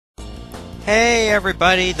Hey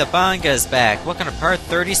everybody, the manga is back. Welcome to part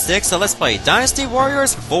 36 of Let's Play Dynasty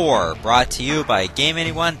Warriors 4, brought to you by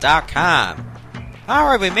GameAnyone.com.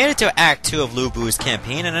 Alright, we made it to Act 2 of Lu Bu's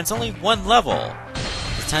campaign, and it's only one level.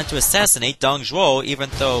 It's time to assassinate Dong Zhuo, even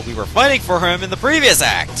though we were fighting for him in the previous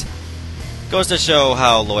act. Goes to show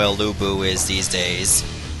how loyal Lu Bu is these days,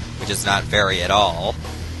 which is not very at all.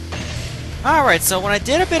 Alright, so when I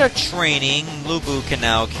did a bit of training, Lu Bu can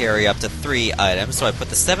now carry up to 3 items, so I put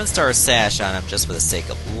the 7-star sash on him just for the sake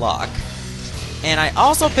of luck. And I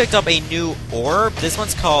also picked up a new orb. This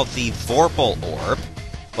one's called the Revolt orb.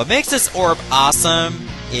 What makes this orb awesome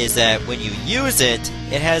is that when you use it,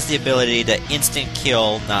 it has the ability to instant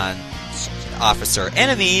kill non-officer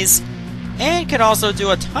enemies, and can also do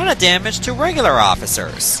a ton of damage to regular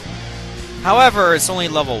officers. However, it's only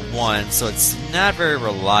level 1, so it's not very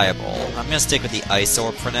reliable. I'm going to stick with the Ice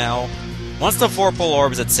Orb for now. Once the Vorpal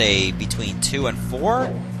Orb is at, say, between 2 and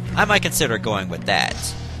 4, I might consider going with that.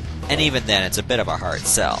 And even then, it's a bit of a hard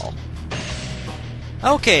sell.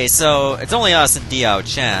 Okay, so it's only us and Diao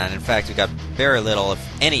Chan. In fact, we got very little,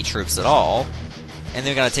 if any, troops at all. And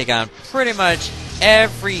they're going to take on pretty much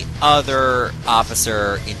every other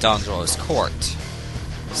officer in Dong Zhuo's court.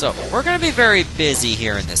 So, we're going to be very busy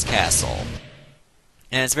here in this castle.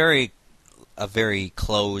 And it's a very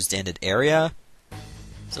closed-ended area,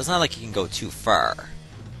 so it's not like you can go too far.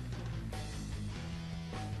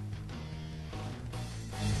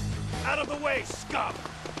 Out of the way, scum!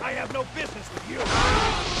 I have no business with you!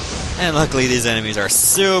 And luckily these enemies are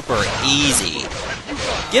super easy.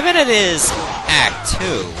 Given it is Act 2,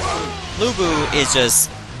 Lu Bu is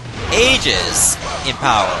just ages in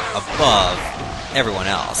power above everyone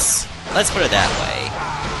else. Let's put it that way.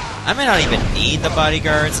 I may not even need the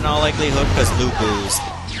bodyguards in all likelihood, because Lu Bu's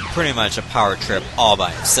pretty much a power trip all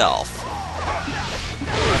by himself.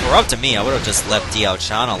 If it were up to me, I would have just left Diao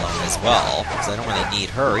Chan alone as well, because I don't really need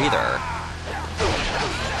her either.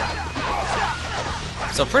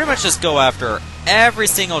 So pretty much just go after every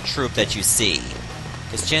single troop that you see,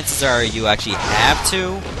 because chances are you actually have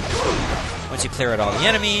to. Once you clear out all the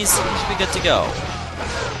enemies, you should be good to go.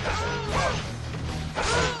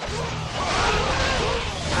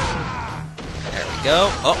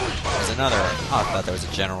 Go. Oh, there's another. Oh, I thought there was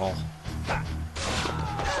a general.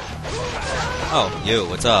 Oh, you,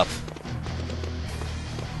 what's up?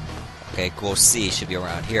 Okay, Guo Si should be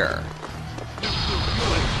around here.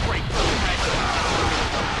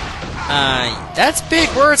 That's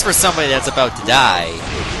big words for somebody that's about to die.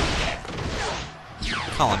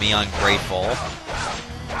 Calling me ungrateful.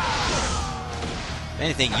 If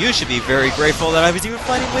anything, you should be very grateful that I was even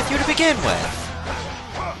fighting with you to begin with.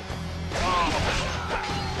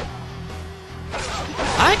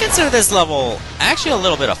 I consider this level actually a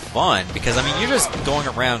little bit of fun, because, I mean, you're just going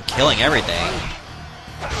around killing everything.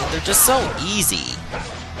 They're just so easy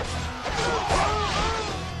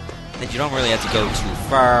that you don't really have to go too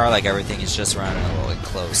far, like everything is just around in a little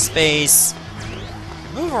enclosed space.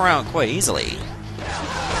 Move around quite easily.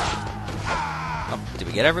 Oh, did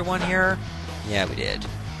we get everyone here? Yeah, we did.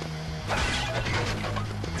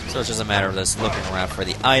 So it's just a matter of just looking around for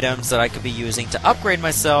the items that I could be using to upgrade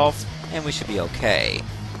myself, and we should be okay.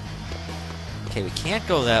 Okay, we can't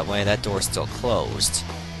go that way. That door's still closed.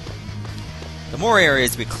 The more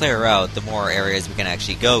areas we clear out, the more areas we can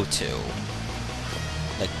actually go to.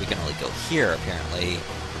 Like, we can only go here, apparently.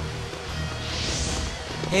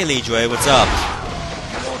 Hey, Li Jue, what's up?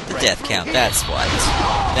 The death count, that's what.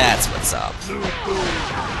 That's what's up.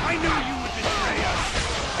 I knew you would betray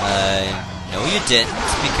us! No you didn't,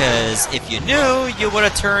 because if you knew, you would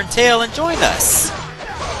have turned tail and joined us.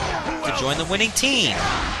 To join the winning team.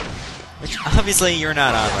 Which, obviously, you're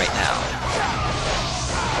not on right now.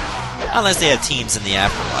 Unless they have teams in the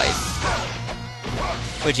afterlife.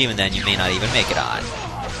 Which, even then, you may not even make it on.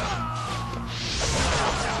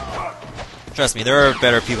 Trust me, there are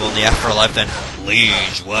better people in the afterlife than Li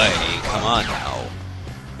Jue. Come on now.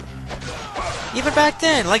 Even back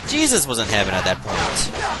then, like Jesus was in heaven at that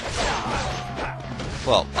point.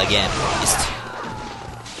 Well, again, at least.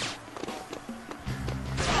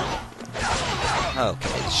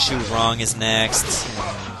 Okay, Shu Rong is next.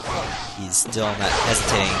 He's still not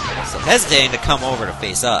hesitating. Still hesitating to come over to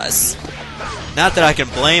face us. Not that I can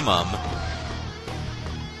blame him.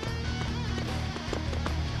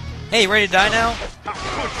 Hey, you ready to die now?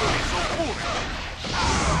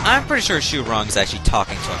 I'm pretty sure Shu Rong is actually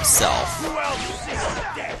talking to himself.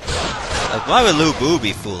 Like, why would Lu Bu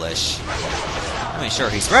be foolish? I mean, sure,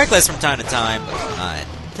 he's reckless from time to time, but come on.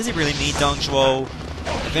 Does he really need Dong Zhuo?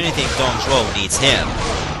 If anything, Dong Zhuo needs him.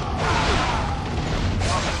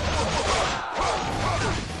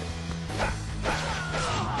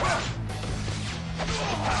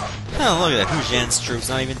 Oh, look at that. Hu Zhen's troops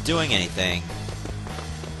not even doing anything.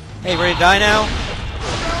 Hey, ready to die now?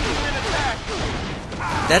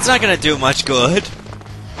 That's not gonna do much good.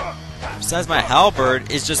 Besides, my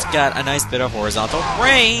halberd is just got a nice bit of horizontal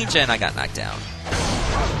range, and I got knocked down.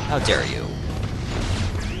 How dare you?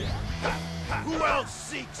 Who else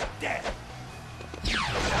seeks death?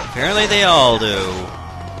 Apparently they all do.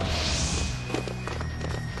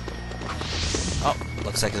 Oh,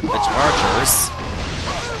 looks like a bunch of archers.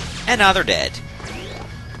 And now they're dead.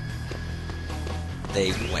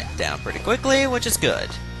 They went down pretty quickly, which is good.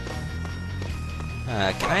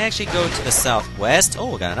 Can I actually go to the southwest?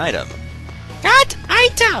 Oh, got an item. Got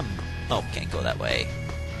item! Oh, can't go that way.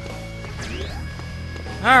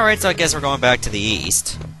 Alright, so I guess we're going back to the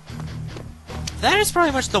east. That is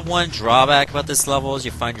pretty much the one drawback about this level, is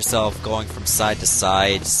you find yourself going from side to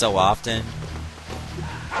side so often.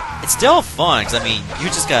 It's still fun, because, I mean, you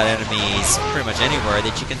just got enemies pretty much anywhere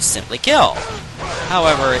that you can simply kill.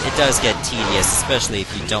 However, it does get tedious, especially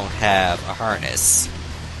if you don't have a harness,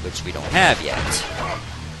 which we don't have yet.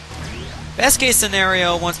 Best case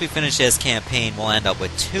scenario, once we finish this campaign, we'll end up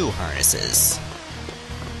with 2 harnesses.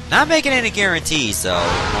 Not making any guarantees, though.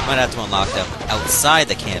 I might have to unlock them outside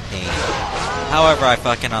the campaign. However, if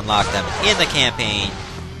I can unlock them in the campaign,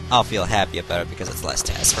 I'll feel happy about it because it's less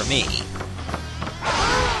tasks for me.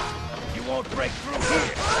 You won't break through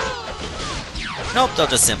here. Nope, they'll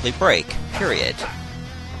just simply break. Period.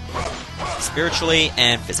 Spiritually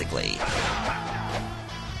and physically.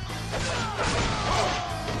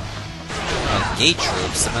 Gate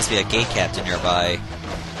troops. There must be a gate captain nearby.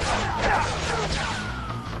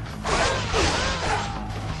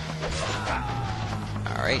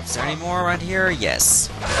 Alright, is there any more around here? Yes.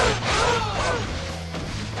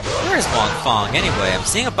 Where is Wong Fong anyway? I'm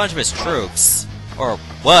seeing a bunch of his troops. Or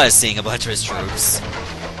was seeing a bunch of his troops.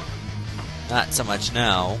 Not so much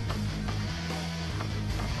now.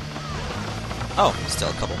 Oh, still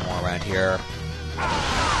a couple more around here.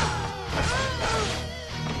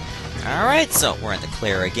 Alright, so we're in the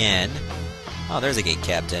clear again. Oh, there's a gate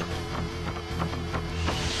captain.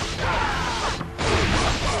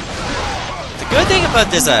 The good thing about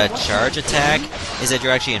this charge attack is that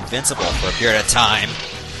you're actually invincible for a period of time.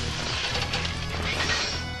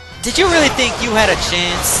 Did you really think you had a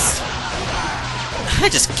chance? I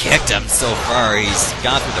just kicked him so far, he's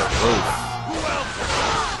gone through the roof.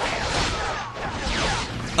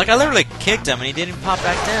 Like, I literally kicked him and he didn't pop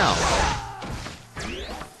back down.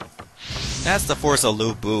 That's the force of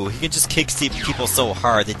Lu Bu. He can just kick people so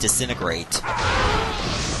hard they disintegrate.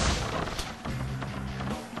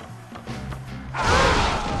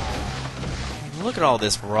 Look at all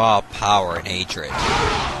this raw power and hatred.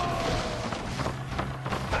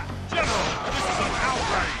 General, this is an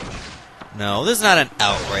outrage. No, this is not an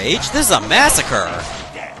outrage. This is a massacre.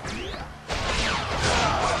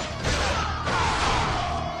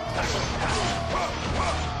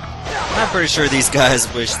 I'm pretty sure these guys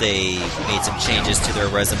wish they made some changes to their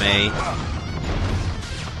resume.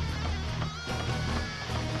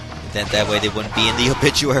 Then that way they wouldn't be in the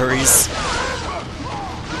obituaries.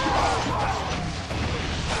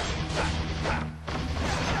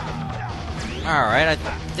 Alright, I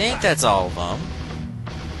think that's all of them.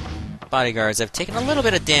 Bodyguards have taken a little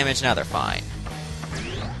bit of damage, now they're fine.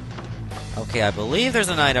 Okay, I believe there's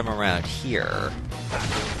an item around here.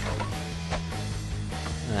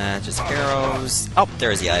 Just arrows. Oh,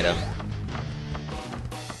 there's the item.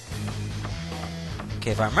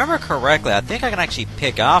 Okay, if I remember correctly, I think I can actually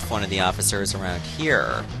pick off one of the officers around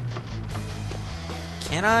here.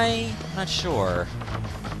 Can I? I'm not sure.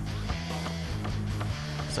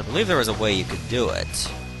 So I believe there was a way you could do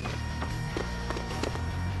it.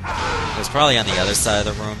 It was probably on the other side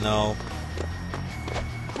of the room, though.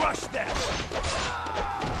 Crush that.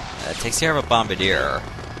 That takes care of a bombardier.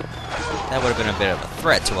 That would have been a bit of a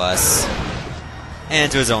threat to us. And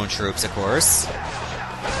to his own troops, of course. You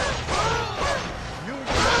do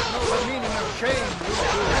not know the meaning of shame.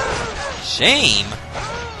 Shame?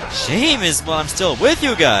 Shame is, well, I'm still with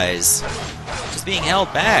you guys. Just being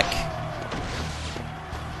held back.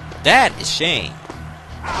 That is shame.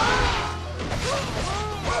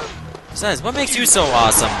 Besides, what makes you so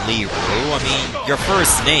awesome, Li Ru? I mean, your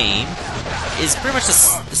first name is pretty much the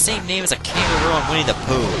same name as a kangaroo and Winnie the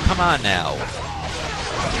Pooh. Come on now.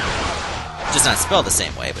 Just not spelled the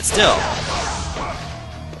same way, but still.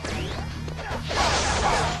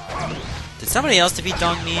 Did somebody else defeat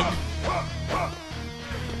Dong Min?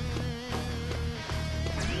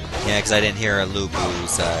 Yeah, because I didn't hear Lu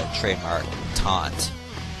Bu's trademark taunt.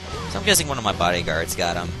 So I'm guessing one of my bodyguards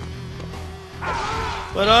got him.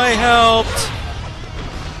 But I helped!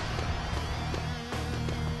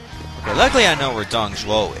 Okay, luckily I know where Dong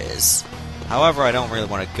Zhuo is. However, I don't really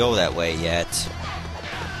want to go that way yet.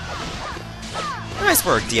 Nice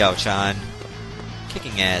work, Diao-chan.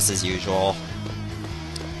 Kicking ass as usual.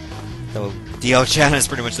 Though Diao-chan is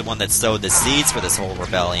pretty much the one that sowed the seeds for this whole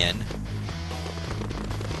rebellion.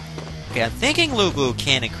 Okay, I'm thinking Lu Bu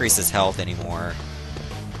can't increase his health anymore.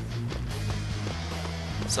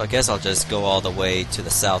 So I guess I'll just go all the way to the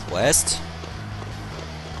southwest.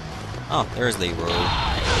 Oh, there's Li Ru.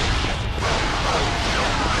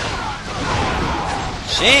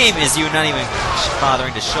 Shame is you not even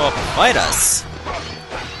bothering to show up and fight us.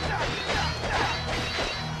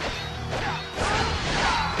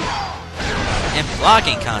 And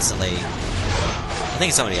blocking constantly. I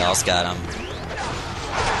think somebody else got him.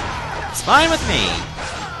 It's fine with me.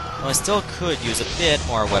 Though I still could use a bit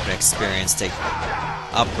more weapon experience to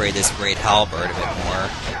upgrade this great halberd a bit more.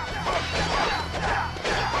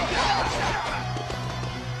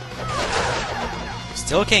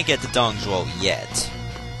 Still can't get to Dong Zhuo yet.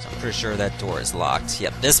 So I'm pretty sure that door is locked.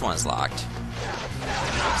 Yep, this one's locked.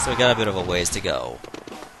 So we got a bit of a ways to go.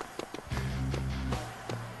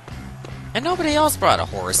 And nobody else brought a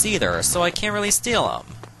horse either, so I can't really steal them.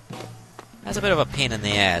 That's a bit of a pain in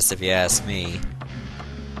the ass, if you ask me.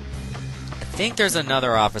 I think there's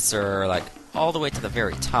another officer, like, all the way to the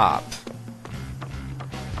very top.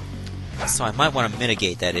 So I might want to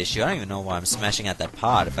mitigate that issue. I don't even know why I'm smashing at that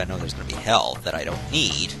pod if I know there's going to be health that I don't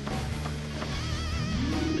need.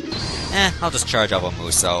 I'll just charge up a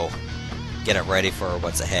Muso. Get it ready for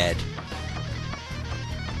what's ahead.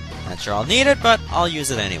 Not sure I'll need it, but I'll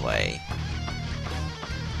use it anyway.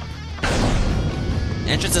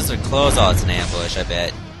 Entrances are closed. Oh, it's an ambush, I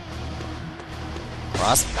bet.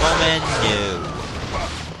 Crossbowman?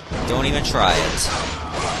 No. Don't even try it.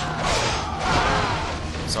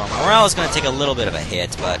 So our morale is going to take a little bit of a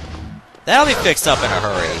hit, but that'll be fixed up in a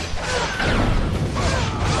hurry.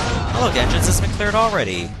 Oh, look, entrance has been cleared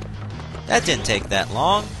already. That didn't take that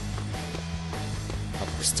long. But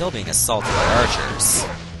we're still being assaulted by archers.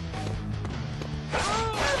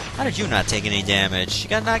 How did you not take any damage? You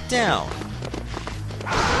got knocked down.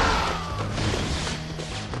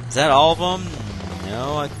 Is that all of them?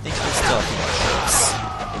 No, I think there's still a few more troops.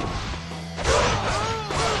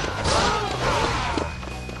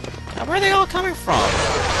 Now, where are they all coming from?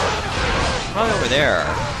 Probably over there.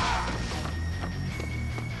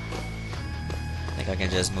 I think I can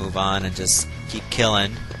just move on and just keep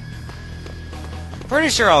killing. I'm pretty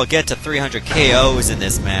sure I'll get to 300 KOs in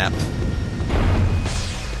this map.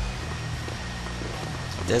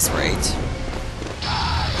 At this rate.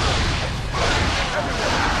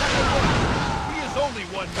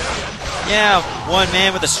 Yeah, one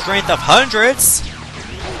man with a strength of hundreds.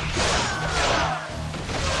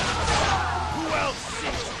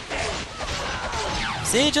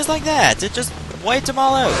 See, just like that. It just wiped them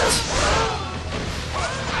all out.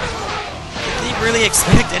 Did he really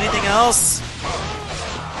expect anything else?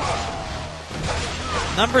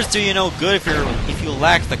 Numbers do you no good if you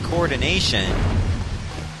lack the coordination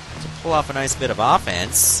to pull off a nice bit of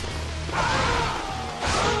offense.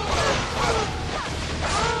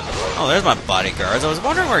 Oh, there's my bodyguards. I was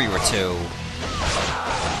wondering where you were two.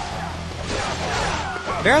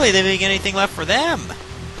 Barely leaving anything left for them.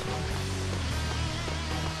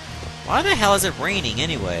 Why the hell is it raining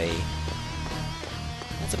anyway?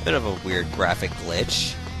 That's a bit of a weird graphic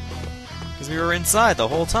glitch. Because we were inside the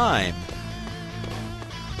whole time.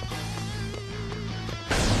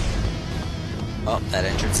 Oh, that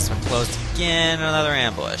entrance has been closed again. Another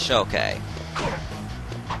ambush. Okay.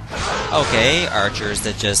 Okay, archers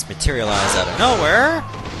that just materialize out of nowhere.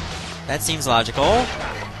 That seems logical.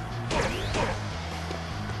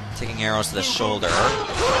 Taking arrows to the shoulder.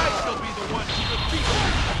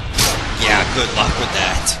 Yeah, good luck with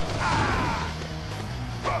that.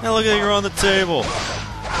 Now look at you're on the table.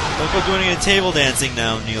 Don't go doing any table dancing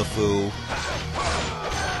now, Neofu.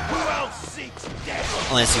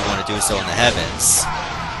 Unless you want to do so in the heavens.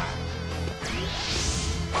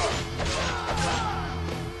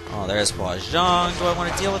 Oh, there's Hua Zhang. Do I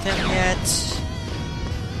want to deal with him yet?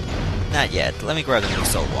 Not yet. Let me grab the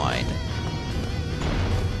Muso wine.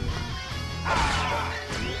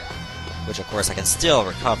 Which, of course, I can still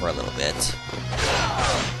recover a little bit.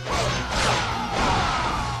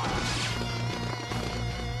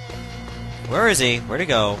 Where is he? Where'd he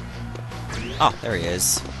go? Oh, there he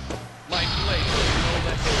is.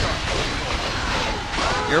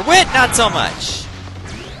 Your wit, not so much.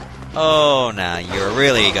 Oh, nah, you're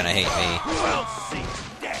really gonna hate me.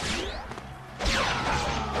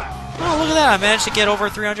 Oh, look at that. I managed to get over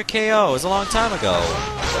 300 KOs a long time ago.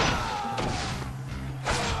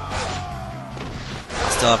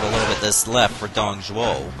 still have a little bit of this left for Dong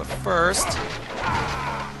Zhuo. But first...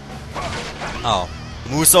 Oh.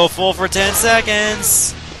 Muso full for 10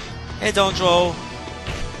 seconds! Hey, Dong Zhuo.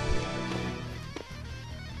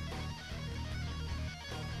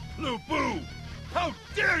 Lu Bu! How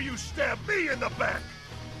dare you stab me in the back!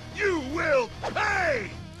 You will pay!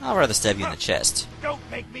 I'll rather stab you in the chest. Don't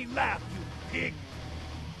make me laugh, you pig!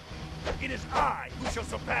 It is I who shall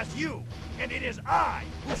surpass you, and it is I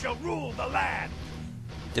who shall rule the land!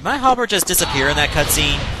 Did my halberd just disappear in that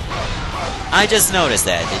cutscene? I just noticed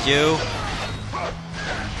that, did you?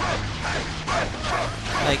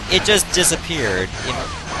 Like, it just disappeared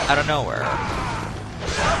out of nowhere.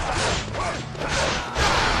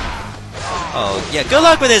 Oh, yeah, good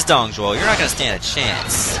luck with this, Dong Zhuo. You're not gonna stand a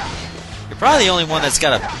chance. You're probably the only one that's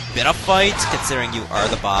got a bit of fight, considering you are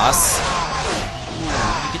the boss.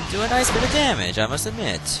 Ooh, you can do a nice bit of damage, I must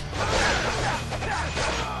admit.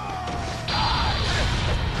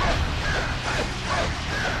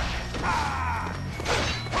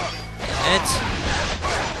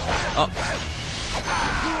 Oh.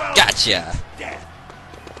 Gotcha!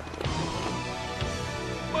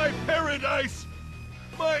 My paradise!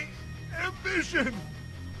 My ambition!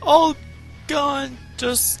 All gone,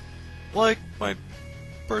 just like my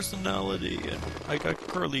personality, and I got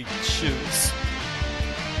curly shoes.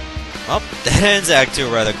 Well, that ends Act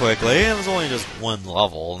 2 rather quickly. It was only just one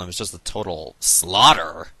level, and it was just a total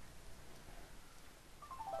slaughter.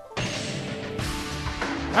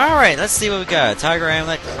 Alright, let's see what we got. Tiger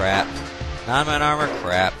Amulet, crap. 9-man armor,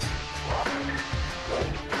 crap.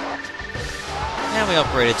 And we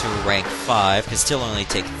upgraded to rank 5, can still only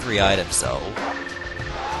take 3 items though.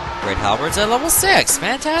 Great Halberds at level 6,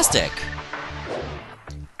 fantastic!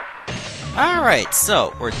 Alright,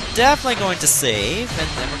 so, we're definitely going to save, and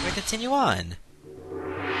then we're going to continue on.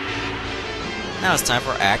 Now it's time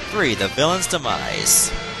for Act 3, the Villain's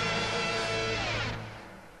Demise.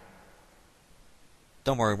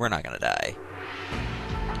 Don't worry, we're not gonna die.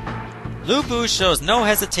 Lu Bu shows no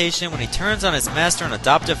hesitation when he turns on his master and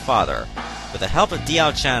adoptive father. With the help of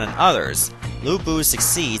Diao Chan and others, Lu Bu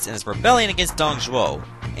succeeds in his rebellion against Dong Zhuo,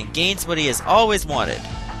 and gains what he has always wanted,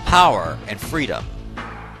 power and freedom.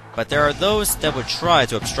 But there are those that would try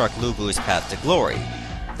to obstruct Lu Bu's path to glory.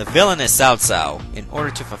 The villainous Cao Cao, in order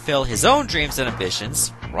to fulfill his own dreams and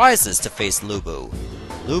ambitions, rises to face Lu Bu.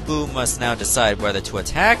 Lu Bu must now decide whether to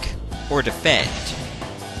attack or defend.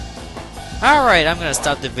 Alright, I'm gonna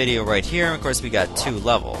stop the video right here, and of course we got 2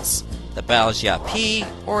 levels. The Battle Jia P,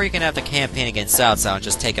 or you can have the campaign against Cao Cao and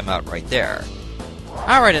just take him out right there.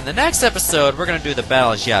 Alright, in the next episode, we're gonna do the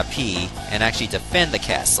Battle Jia P, and actually defend the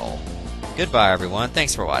castle. Goodbye everyone,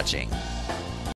 thanks for watching.